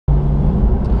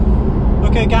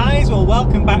Okay guys, well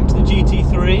welcome back to the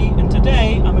GT3, and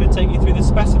today I'm going to take you through the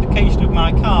specification of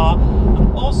my car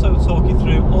and also talk you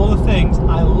through all the things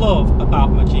I love about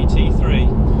my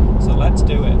GT3. So let's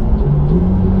do it.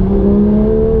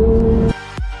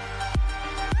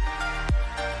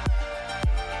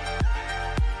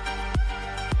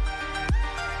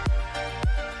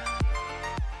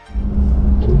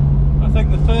 I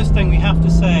think the first thing we have to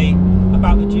say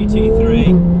about the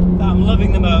GT3 that I'm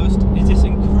loving the most is this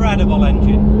incredible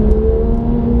engine.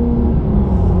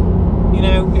 You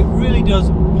know, it really does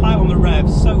pile on the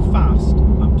revs so fast.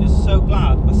 I'm just so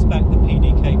glad I spec the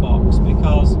PDK box,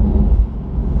 because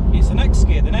it's the next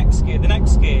gear, the next gear, the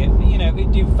next gear. You know,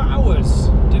 it devours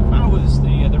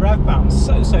the rev bands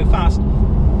so fast.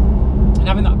 And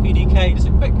having that PDK, just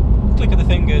a quick click of the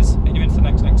fingers and you're into the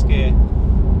next gear.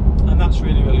 And that's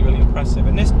really impressive.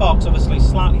 And this box obviously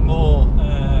slightly more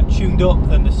tuned up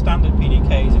than the standard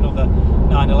PDKs in other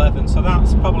 911, so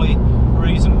that's probably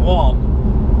reason one,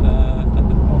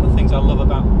 and one of the things I love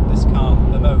about this car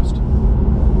the most.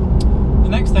 The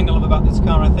next thing I love about this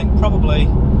car, I think, probably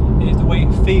is the way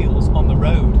it feels on the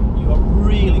road. You are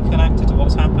really connected to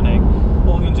what's happening.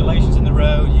 All the undulations in the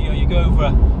road, you go over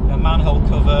a manhole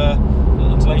cover, the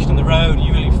undulation in the road,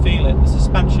 you really feel it. The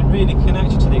suspension really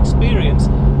connects you to the experience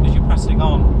as you're pressing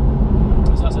on.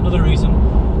 So that's another reason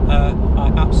I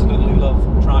absolutely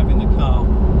love driving the car.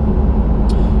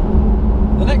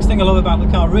 The next thing I love about the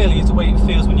car really is the way it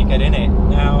feels when you get in it.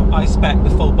 Now, I spec the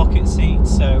full bucket seat,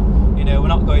 so you know, we're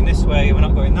not going this way, we're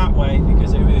not going that way,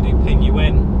 because they really do pin you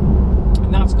in,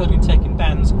 and that's good when taking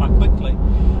bends quite quickly.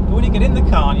 But when you get in the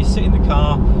car and you sit in the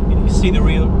car, you see the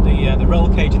roll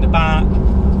cage in the back,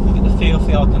 you get the feel for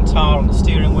the Alcantara on the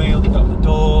steering wheel, you've got the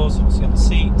doors, obviously on the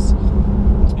seats,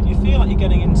 and you feel like you're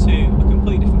getting into a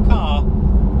completely different car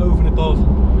over and above the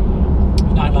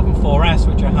 911 4S,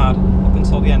 which I had up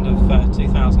until the end of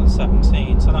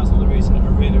 2017. So that's another reason I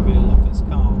really love this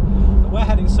car. But we're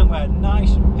heading somewhere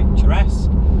nice and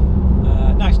picturesque,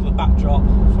 nice little backdrop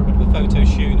for a bit of a photo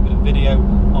shoot, a bit of video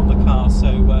on the car,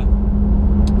 so we'll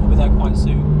be there quite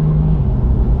soon.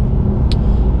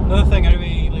 Another thing I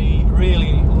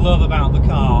really love about the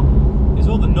car is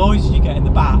all the noises you get in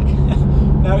the back.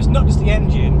 Now, it's not just the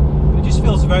engine, but it just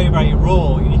feels very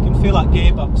raw. You can feel that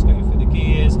gearbox going through the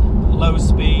gears at low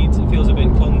speeds. It feels a bit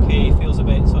clunky, it feels a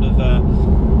bit sort of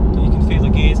you can feel the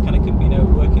gears kind of, you know,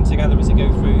 working together as it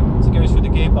goes through the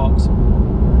gearbox,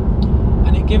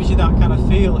 and it gives you that kind of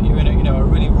feel that you're in a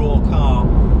really raw car,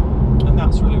 and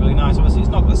that's really nice. Obviously, it's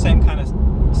not the same kind of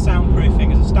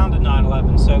soundproofing as a standard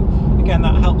 911, so again,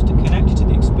 that helps to connect you to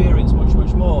the experience much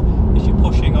more as you're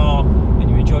pushing on and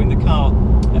you're enjoying the car.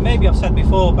 And maybe I've said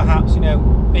before, perhaps, you know,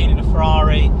 being in a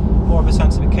Ferrari, more of a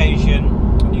sense of occasion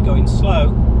when you're going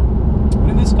slow, but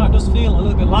in this car it does feel a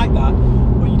little bit like that,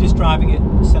 where you're just driving it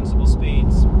at sensible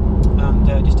speeds and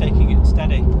just taking it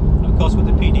steady. And of course, with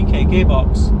the PDK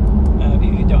gearbox,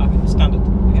 you don't have it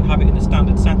in the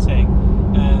standard, setting.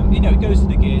 You know, it goes to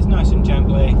the gears nice and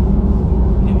gently.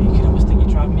 You can almost think you're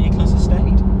driving an E-Class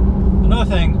estate. Another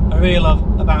thing I really love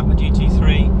about the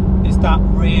GT3 is that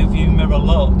rear view mirror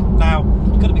look. Now,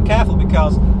 you've got to be careful,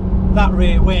 because that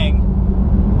rear wing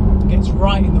gets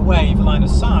right in the way of your line of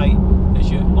sight as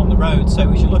you're on the road. So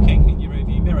as you're looking in your rear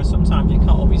view mirror, sometimes you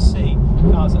can't always see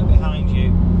cars that are behind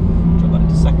you. Drop that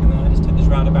into second there, just take this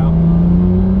roundabout.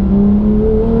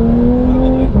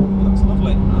 That's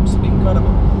lovely, absolutely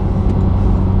incredible.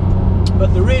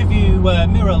 But the rear view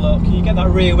mirror look, you get that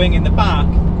rear wing in the back,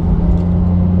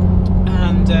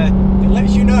 and it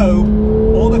lets you know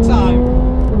all the time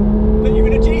that you're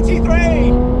in a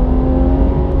GT3.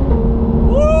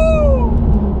 Woo!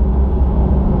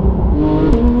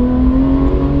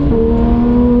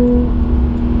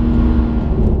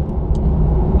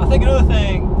 I think another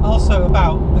thing also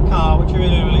about the car, which I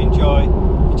really enjoy,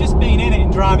 is just being in it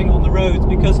and driving it on the roads,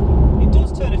 because it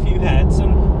does turn a few heads,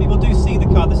 and people do see the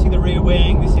car, they see the rear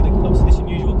wing, they see obviously this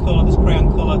unusual colour, this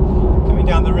crayon colour coming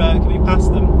down the road, coming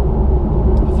past them.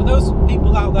 But for those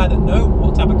people out there that know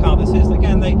what type of car this is,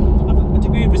 again, they have a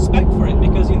degree of respect for it,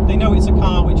 because they know it's a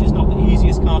car which is not the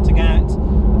easiest car to get,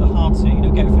 they're hard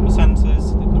to get from the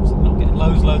centres, they're obviously not getting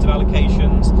loads of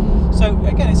allocations. So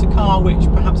again, it's a car which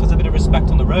perhaps has a bit of respect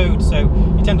on the road, so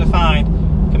you tend to find,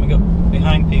 coming up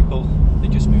behind people, they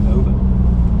just move over.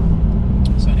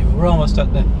 So anyway, we're almost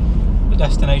at the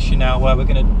destination now, where we're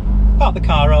going to park the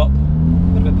car up, a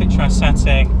bit of a picturesque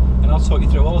setting, and I'll talk you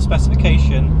through all the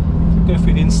specification, go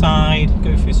through the inside,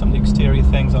 go through some of the exterior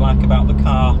things I like about the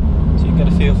car, so you get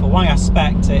a feel for why I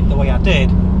spec'd it the way I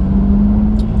did,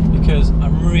 because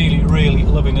I'm really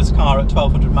loving this car at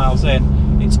 1200 miles in.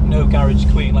 It's no garage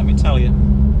queen, let me tell you.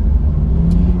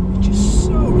 It's just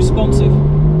responsive.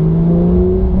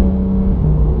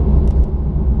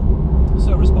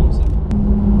 So responsive.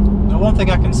 Now, one thing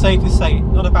I can safely say,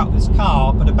 not about this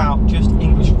car, but about just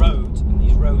English roads, and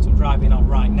these roads I'm driving on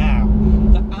right now,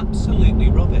 they're absolutely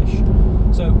rubbish.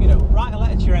 So, you know, write a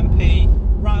letter to your MP,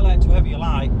 write a letter to whoever you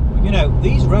like, but, you know,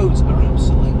 these roads are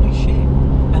absolutely shit,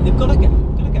 and they've got to get them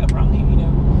right. You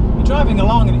know, you're driving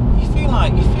along and you feel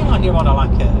like you're on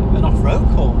an off-road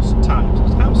course at times.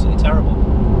 It's absolutely terrible.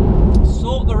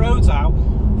 Sort the roads out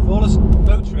for all us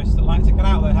motorists that like to get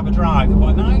out there and have a drive. They've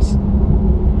got a nice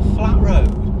flat road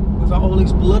without all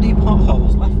these bloody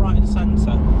potholes left, right and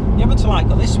centre. You're having to like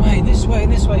go this way and this way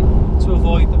and this way to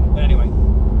avoid them. But anyway,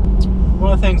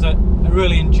 one of the things that I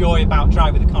really enjoy about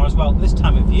driving the car as well this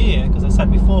time of year, because I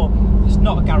said before, it's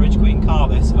not a garage queen car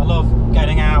this. I love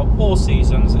getting out all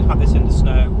seasons. I've had this in the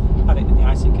snow, had it in the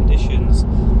icy conditions,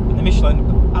 and the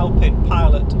Michelin Alpine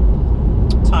Pilot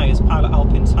tyres, Pilot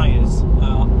Alpine tyres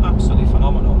are absolutely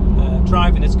phenomenal.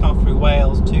 Driving this car through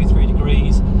Wales, 2-3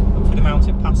 degrees, up through the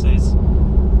mountain passes,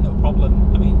 no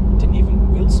problem. I mean, didn't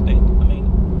even wheel spin. I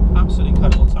mean, absolutely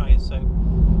incredible tyres. So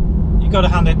you've got to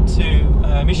hand it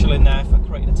to Michelin there for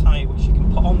creating a tyre which you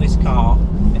can put on this car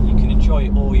and you can enjoy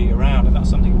it all year round, and that's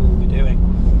something we'll be doing.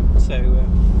 So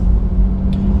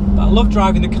but I love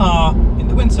driving the car in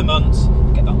the winter months.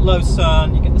 You get that low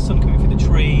sun, you get the sun coming through the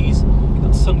trees, you get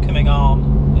that sun coming on.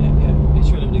 Yeah, it's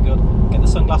really, really good. Get the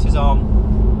sunglasses on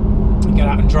and get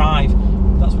out and drive.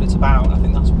 That's what it's about. I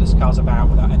think that's what this car's about,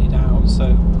 without any doubt.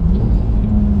 So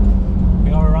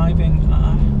we are arriving at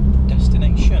our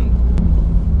destination.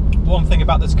 One thing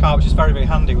about this car which is very, very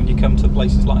handy when you come to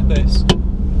places like this,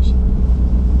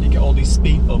 you get all these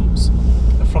speed bumps.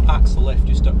 The front axle lift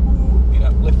just to, you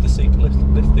know, lift the seat, lift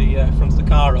the front of the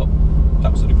car up. It's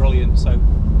absolutely brilliant. So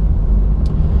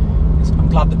I'm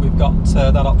glad that we've got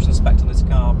that option spec on this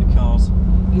car, because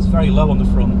it's very low on the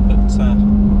front, but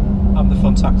having the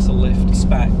front axle lift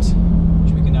spec,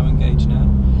 which we can now engage now.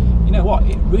 You know what?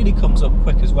 It really comes up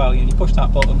quick as well. You push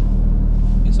that button,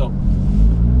 it's up.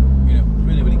 You know,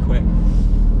 really, really quick.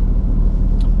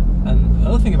 And the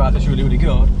other thing about this really, really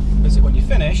good is that when you're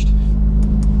finished,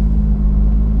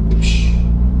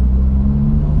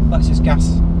 lets its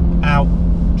gas out,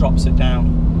 drops it down.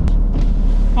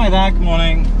 Hi there, good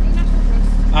morning.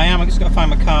 I am. I just got to find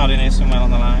my card in here somewhere on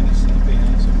the line. It's been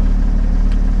here somewhere.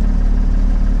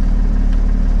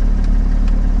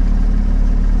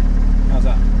 How's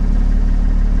that?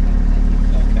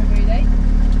 Okay.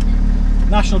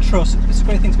 National Trust. It's a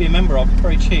great thing to be a member of. It's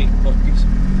very cheap, but gives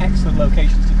excellent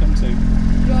locations to come to.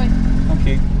 Enjoy. Thank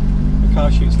you. The car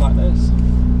shoots like this.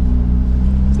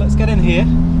 So let's get in here.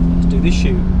 Let's do this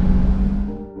shoot.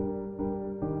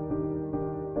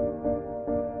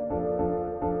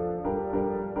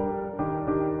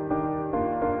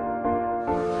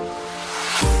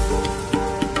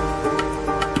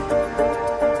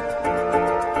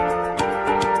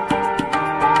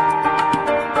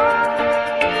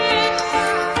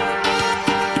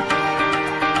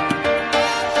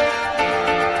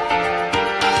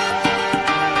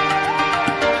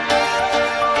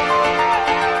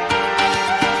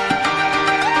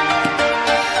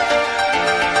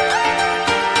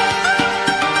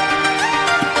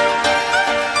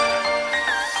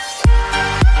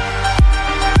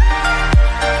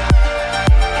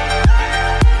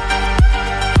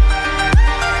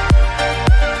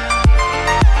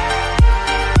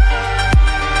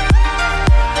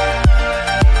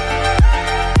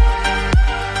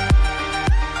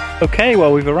 Okay,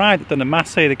 well, we've arrived at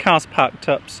Dunamasi. The car's parked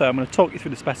up, so I'm going to talk you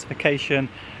through the specification.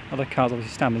 Other cars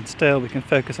obviously standing still. We can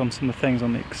focus on some of the things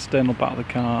on the external part of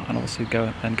the car, and also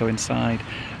go inside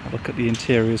and look at the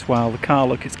interior as well. The car,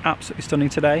 look, it's absolutely stunning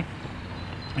today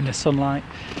in the sunlight.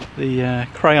 The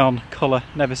crayon colour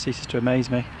never ceases to amaze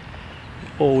me.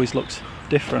 It always looks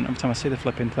different every time I see the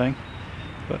flipping thing.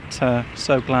 But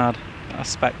so glad that I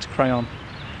spec'd crayon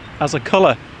as a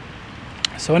colour.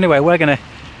 So anyway, we're going to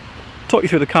talk you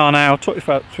through the car now, talk you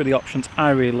through the options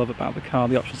I really love about the car,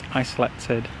 the options I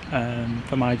selected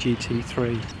for my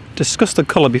GT3. Discussed the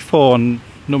colour before on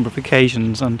a number of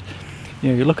occasions, and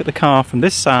you know, you look at the car from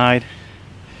this side,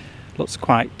 looks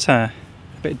quite a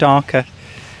bit darker.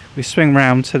 We swing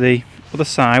round to the other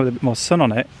side with a bit more sun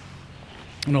on it,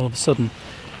 and all of a sudden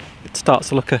it starts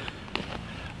to look a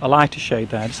lighter shade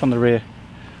there, just on the rear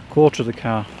quarter of the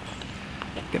car.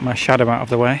 Get my shadow out of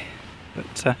the way,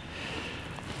 but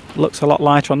looks a lot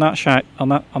lighter on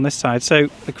that on this side. So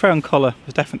the crayon colour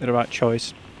was definitely the right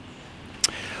choice.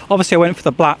 Obviously I went for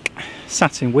the black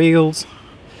satin wheels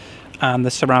and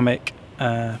the ceramic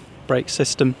brake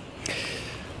system.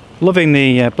 Loving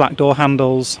the black door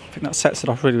handles. I think that sets it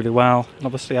off really, really well. And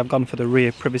obviously I've gone for the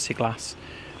rear privacy glass,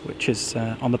 which is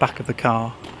on the back of the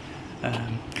car.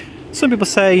 Some people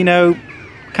say, you know,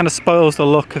 kind of spoils the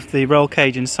look of the roll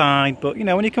cage inside, but you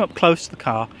know, when you come up close to the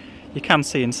car, you can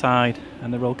see inside,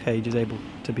 and the roll cage is able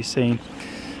to be seen.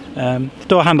 The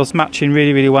door handles matching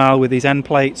really, really well with these end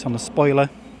plates on the spoiler.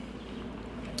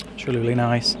 It's really, really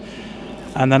nice.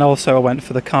 And then also I went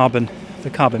for the carbon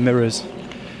mirrors,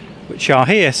 which are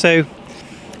here. So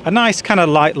a nice kind of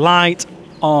light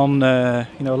on,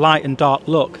 you know, light and dark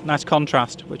look, nice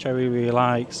contrast, which I really, really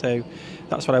like. So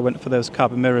that's what I went for, those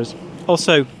carbon mirrors.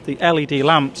 Also the LED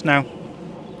lamps. Now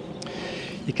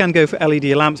you can go for LED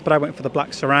lamps, but I went for the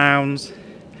black surrounds.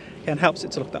 Again, helps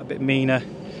it to look that bit meaner.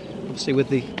 Obviously with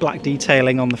the black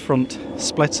detailing on the front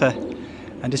splitter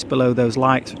and just below those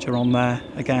lights which are on there,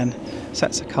 again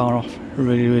sets the car off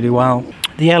really, really well.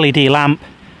 The LED lamp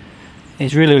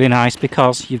is really, really nice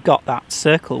because you've got that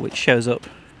circle which shows up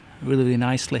really, really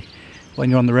nicely when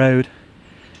you're on the road,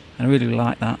 and I really, really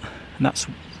like that, and that's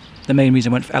the main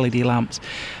reason I went for LED lamps.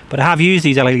 But I have used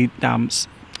these LED lamps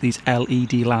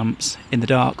in the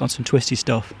dark on some twisty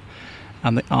stuff,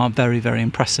 and they are very, very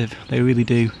impressive. They really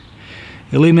do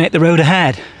illuminate the road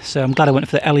ahead, so I'm glad I went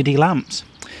for the LED lamps.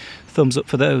 Thumbs up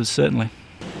for those, certainly.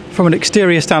 From an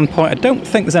exterior standpoint, I don't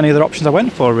think there's any other options I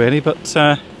went for really, but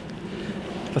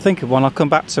if I think of one I'll come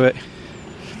back to it.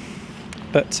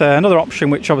 But another option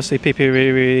which obviously people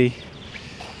really, really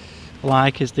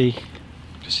like is the,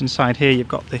 just inside here you've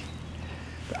got the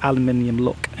aluminium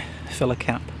look filler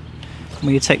cap.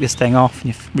 When you take this thing off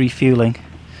and you're refueling,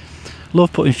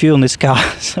 love putting fuel in this car,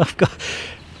 so I've got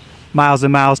miles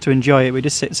and miles to enjoy it. It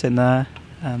just sits in there,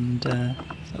 and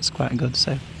that's quite good.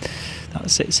 So that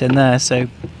sits in there. So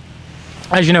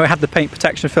as you know, it had the paint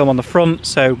protection film on the front,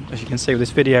 so as you can see with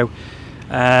this video,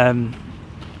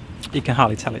 you can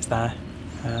hardly tell it's there.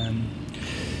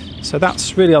 So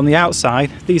that's really on the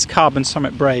outside. These carbon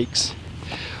ceramic brakes,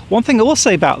 one thing I will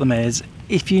say about them is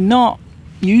if you're not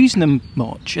using them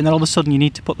much and then all of a sudden you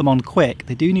need to put them on quick,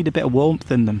 they do need a bit of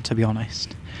warmth in them, to be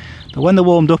honest. But when they're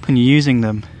warmed up and you're using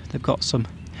them, they've got some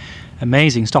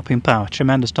amazing stopping power,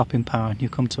 tremendous stopping power, and you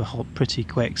come to a halt pretty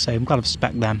quick. So I'm glad I've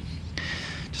spec'd them.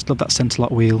 Just love that centre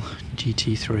lock wheel,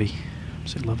 GT3,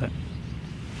 absolutely love it.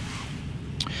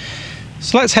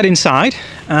 So let's head inside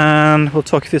and we'll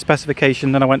talk you through the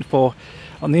specification that I went for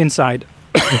on the inside.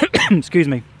 Excuse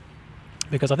me,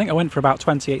 because I think I went for about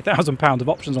 £28,000 of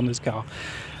options on this car,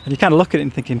 and you kind of look at it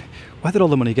and thinking, where did all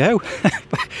the money go?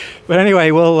 But anyway,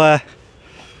 we'll have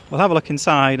a look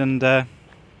inside and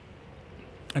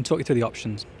talk you through the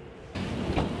options.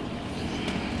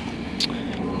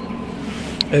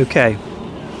 Okay.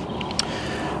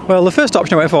 Well, the first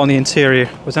option I went for on the interior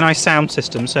was a nice sound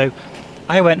system. So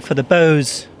I went for the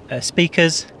Bose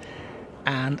speakers,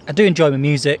 and I do enjoy my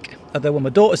music, although when my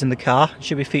daughter's in the car,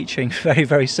 she'll be featuring very,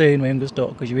 very soon, my youngest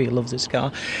daughter, because she really loves this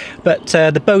car. But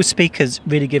the Bose speakers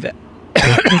really give it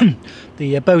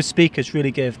the Bose speakers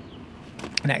really give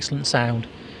an excellent sound.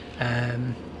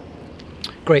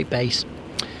 Great bass.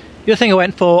 The other thing I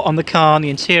went for on the car on the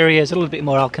interior is a little bit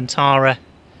more Alcantara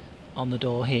on the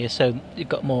door here, so you've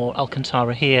got more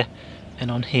Alcantara here and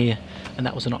on here, and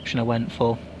that was an option I went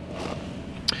for.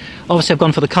 Obviously I've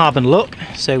gone for the carbon look,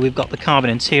 so we've got the carbon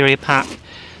interior pack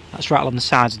that's right along the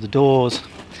sides of the doors,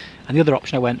 and the other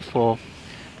option I went for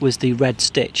was the red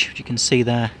stitch, which you can see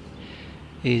there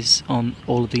is on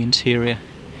all of the interior.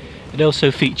 It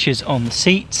also features on the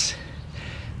seats,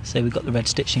 so we've got the red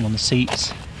stitching on the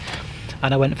seats,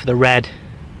 and I went for the red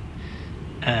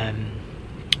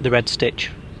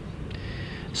stitch,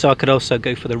 so I could also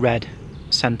go for the red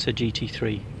centre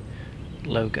GT3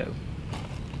 logo.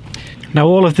 Now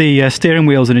all of the steering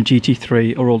wheels in a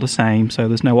GT3 are all the same, so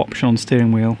there's no option on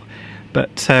steering wheel,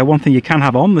 but one thing you can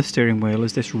have on the steering wheel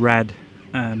is this red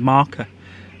marker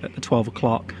at the 12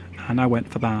 o'clock, and I went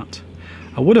for that.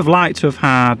 I would have liked to have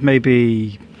had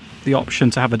maybe the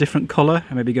option to have a different colour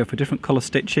and maybe go for different colour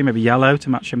stitching, maybe yellow to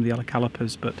match in with the yellow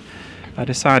calipers, but I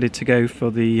decided to go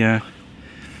for the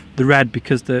red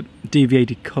because the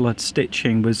deviated coloured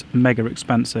stitching was mega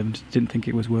expensive and didn't think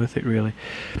it was worth it really.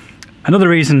 Another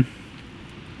reason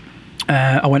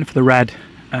I went for the red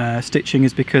stitching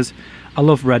is because I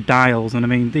love red dials, and I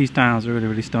mean these dials are really,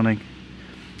 really stunning.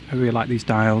 I really like these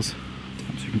dials.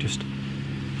 So you can just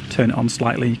turn it on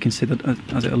slightly, you can see that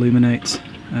as it illuminates.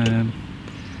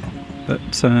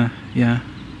 Yeah,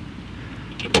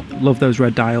 love those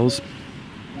red dials.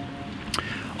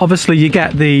 Obviously you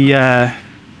get the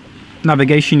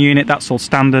navigation unit, that's all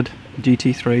standard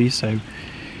GT3, so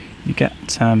you get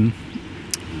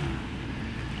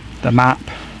the map.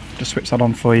 Just switch that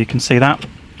on for you, you can see that.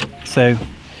 So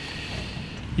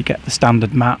you get the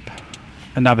standard map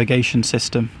and navigation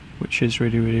system, which is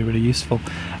really useful.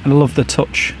 And I love the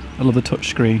touch. I love the touch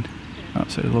screen.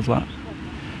 Absolutely love that.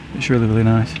 It's really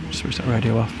nice. Just switch that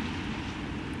radio off.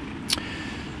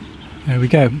 There we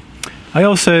go. I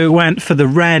also went for the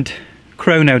red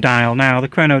chrono dial. Now the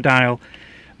chrono dial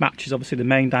matches obviously the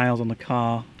main dials on the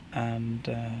car, and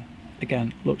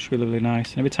again, looks really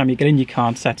nice. And every time you get in your car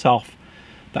and set off,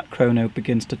 that chrono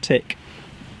begins to tick.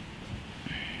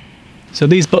 So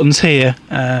these buttons here,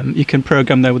 you can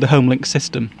program there with the HomeLink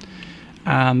system,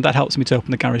 and that helps me to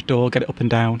open the garage door, get it up and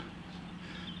down,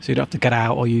 so you don't have to get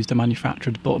out or use the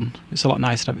manufacturer's button. It's a lot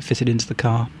nicer to have it fitted into the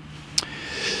car.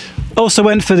 Also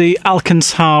went for the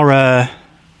Alcantara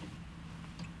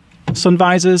sun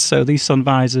visors. So these sun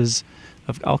visors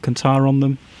have Alcantara on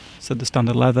them, so the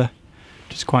standard leather,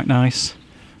 which is quite nice.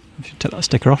 I should take that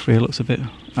sticker off, really. It looks a bit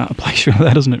out of place right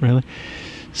there, doesn't it, really?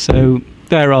 So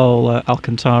they're all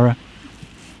Alcantara.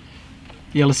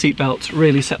 Yellow seat belts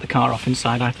really set the car off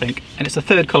inside, I think. And it's a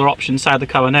third colour option inside the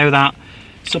car, I know that.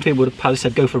 Some people would have probably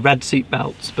said go for red seat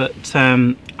belts, but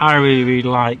I really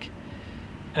like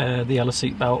the yellow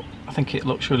seat belt. I think it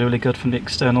looks really good from the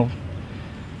external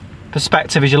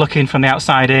perspective. As you're looking from the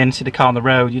outside in, see the car on the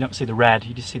road, you don't see the red,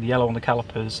 you just see the yellow on the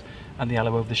calipers and the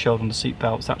yellow over the shoulder on the seat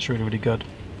belts. That's really good.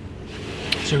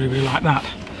 So I really like that.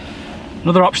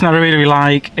 Another option that I really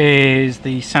like is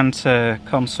the centre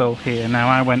console here. Now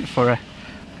I went for I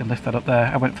can lift that up there,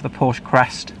 I went for the Porsche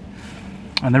crest.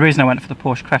 And the reason I went for the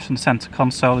Porsche crest and centre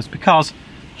console is because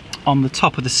on the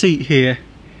top of the seat here,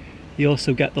 you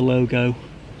also get the logo,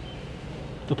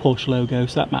 the Porsche logo,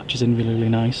 so that matches in really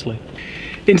nicely.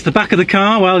 Into the back of the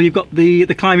car, well, you've got the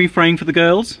climbing frame for the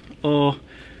girls, or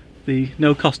the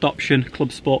no-cost option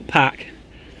Club Sport pack.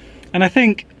 And I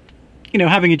think, you know,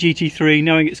 having a GT3,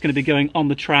 knowing it's going to be going on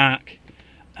the track,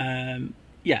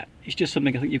 yeah, it's just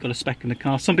something I think you've got to spec in the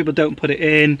car. Some people don't put it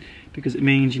in because it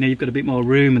means, you know, you've got a bit more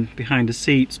room and behind the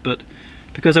seats, but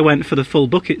because I went for the full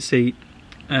bucket seat,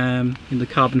 in the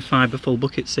carbon fibre full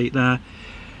bucket seat there,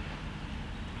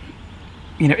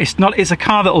 you know, it's a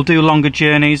car that will do longer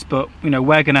journeys, but you know,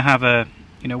 we're going to have a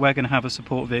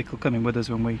support vehicle coming with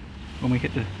us when we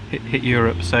hit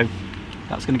Europe, so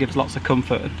that's going to give us lots of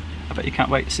comfort. I bet you can't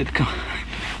wait to see the car,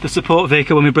 the support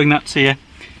vehicle, when we bring that to you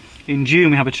in June.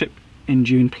 We have a trip in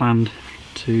June planned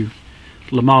to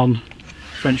Le Mans,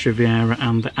 French Riviera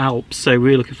and the Alps, so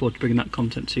really looking forward to bringing that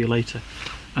content to you later.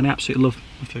 And I absolutely love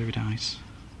my fairy dice,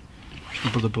 which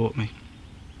my brother bought me.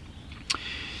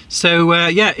 So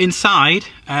yeah, inside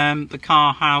the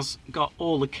car has got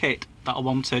all the kit that I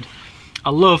wanted.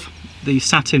 I love the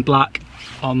satin black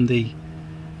on the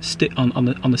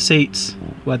on the seats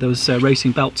where those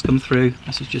racing belts come through.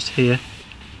 This is just here,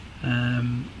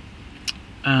 and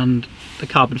the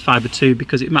carbon fibre too,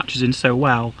 because it matches in so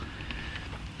well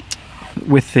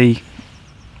with the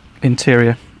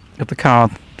interior of the car.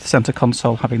 The centre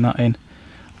console having that in,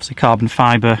 obviously carbon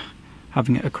fibre,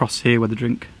 having it across here where the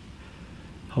drink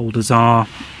holders are,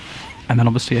 and then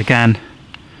obviously again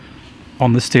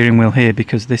on the steering wheel here,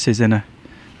 because this is in a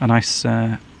nice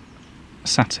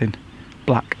satin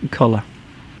black colour.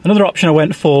 Another option I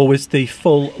went for was the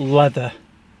full leather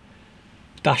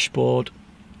dashboard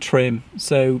trim.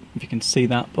 So if you can see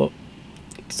that, but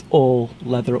it's all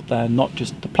leather up there, not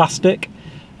just the plastic.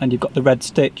 And you've got the red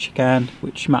stitch again,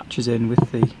 which matches in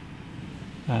with the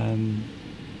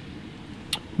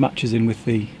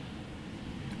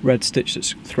red stitch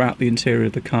that's throughout the interior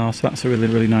of the car. So that's a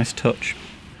really nice touch.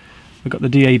 We've got the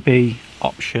DAB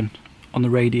option on the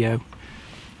radio,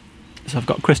 so I've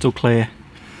got crystal clear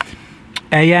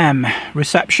AM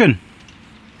reception.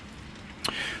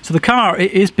 So the car,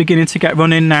 it is beginning to get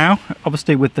running now.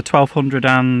 Obviously with the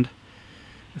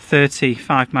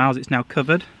 1235 miles it's now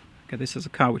covered. Okay, this is a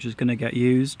car which is going to get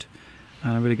used,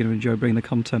 and I'm really going to enjoy bringing the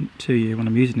content to you when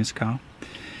I'm using this car.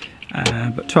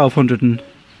 But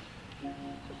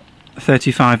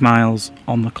 1235 miles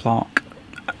on the clock.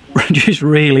 I just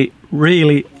really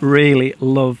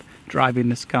love driving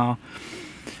this car.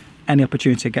 Any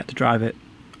opportunity I get to drive it,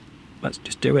 let's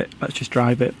just do it. Let's just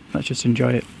drive it. Let's just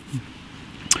enjoy it.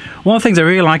 One of the things I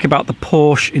really like about the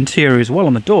Porsche interior as well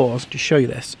on the doors, to show you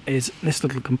this, is this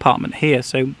little compartment here.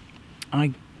 So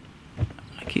I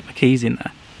keep my keys in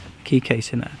there, key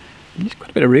case in there. And there's quite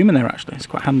a bit of room in there actually, it's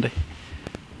quite handy.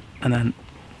 And then,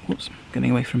 whoops,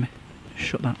 getting away from me,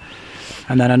 shut that.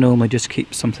 And then I normally just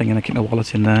keep something, and I keep my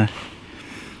wallet in there.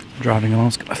 I'm driving along,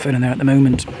 I've got my phone in there at the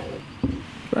moment.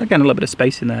 But again, a little bit of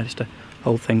space in there just to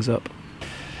hold things up.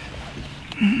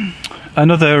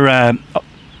 Another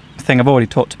thing I've already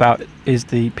talked about is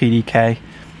the PDK,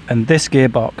 and this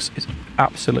gearbox is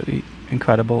absolutely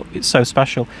incredible. It's so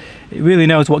special. It really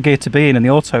knows what gear to be in the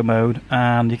auto mode,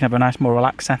 and you can have a nice, more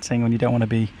relaxed setting when you don't want to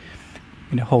be,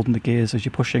 you know, holding the gears as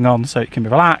you're pushing on. So it can be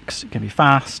relaxed, it can be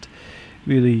fast.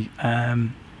 Really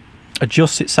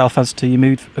adjusts itself as to your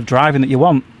mood of driving that you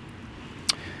want.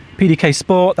 PDK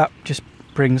Sport, that just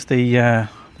brings the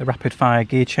rapid fire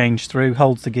gear change through,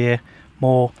 holds the gear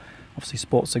more. Obviously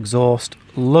sports exhaust.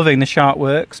 Loving the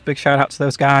Sharkworks. Big shout out to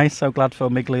those guys. So glad for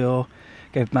Miglio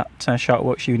gave them that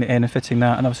Sharkworks unit in and fitting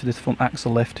that. And obviously this front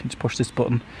axle lift, you just push this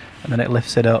button and then it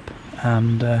lifts it up.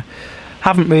 And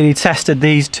haven't really tested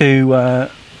these two.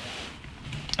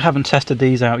 Haven't tested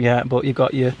these out yet, but you've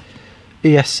got your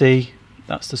ESC,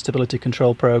 that's the stability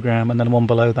control program, and then one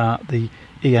below that the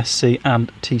ESC and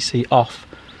TC off.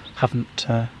 Haven't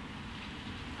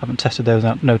tested those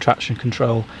out. No traction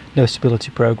control, no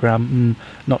stability program.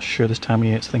 Not sure this time of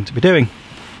year it's a thing to be doing.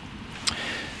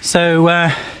 So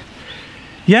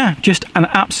yeah, just an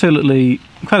absolutely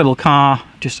incredible car.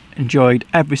 Just enjoyed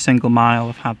every single mile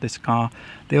I've had this car.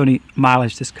 The only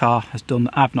mileage this car has done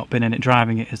that I've not been in it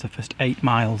driving it is the first 8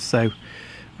 miles. So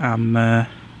I'm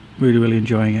really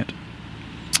enjoying it.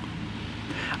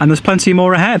 And there's plenty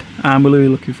more ahead, and we're really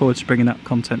looking forward to bringing that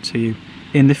content to you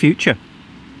in the future.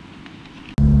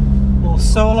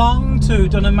 So long to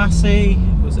Dun & Massey.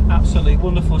 It was an absolutely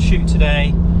wonderful shoot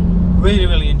today.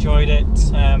 Really enjoyed it.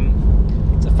 It's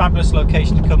a fabulous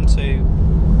location to come to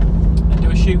and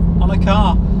do a shoot on a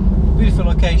car. Beautiful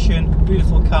location,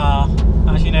 beautiful car.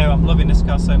 As you know, I'm loving this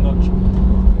car so much.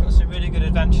 We've got some really good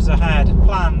adventures ahead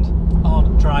planned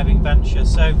on Driving Venture.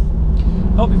 So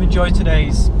hope you've enjoyed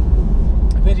today's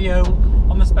video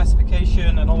on the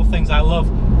specification and all the things I love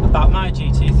about my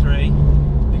GT3.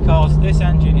 Because this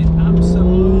engine is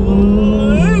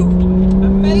absolutely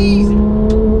amazing.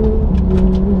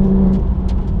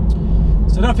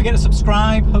 So don't forget to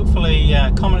subscribe, hopefully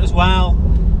comment as well.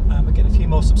 We're getting a few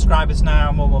more subscribers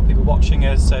now, more people watching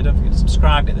us, so don't forget to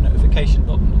subscribe, get the notification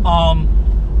button on.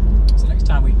 So next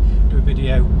time we do a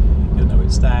video, you'll know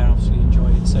it's there and obviously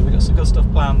enjoy it. So we've got some good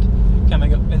stuff planned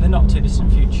coming up in the not too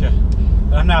distant future.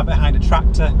 But I'm now behind a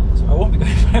tractor, so I won't be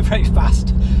going very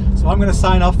fast. So I'm going to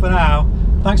sign off for now.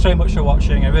 Thanks very much for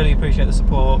watching, I really appreciate the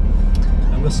support,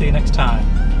 and we'll see you next time.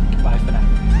 Bye for now.